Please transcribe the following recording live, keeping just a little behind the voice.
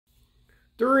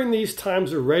During these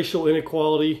times of racial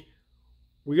inequality,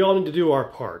 we all need to do our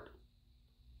part.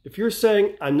 If you're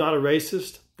saying, I'm not a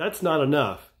racist, that's not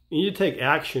enough. You need to take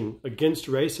action against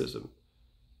racism.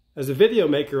 As a video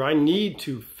maker, I need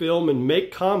to film and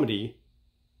make comedy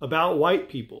about white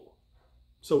people.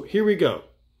 So here we go.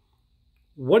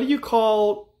 What do you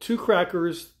call two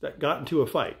crackers that got into a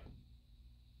fight?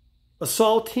 A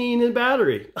saltine and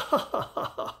battery.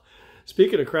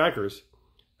 Speaking of crackers,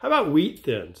 how about wheat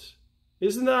thins?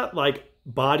 Isn't that like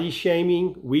body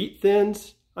shaming, wheat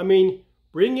thins? I mean,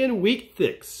 bring in wheat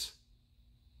thicks.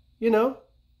 You know,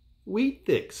 wheat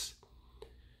thicks.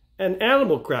 And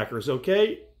animal crackers,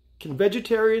 okay? Can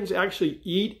vegetarians actually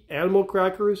eat animal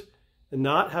crackers and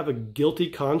not have a guilty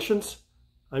conscience?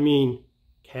 I mean,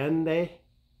 can they?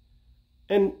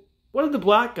 And what did the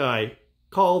black guy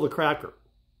call the cracker?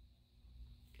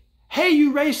 Hey,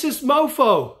 you racist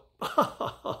mofo!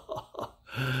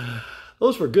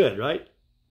 Those were good, right?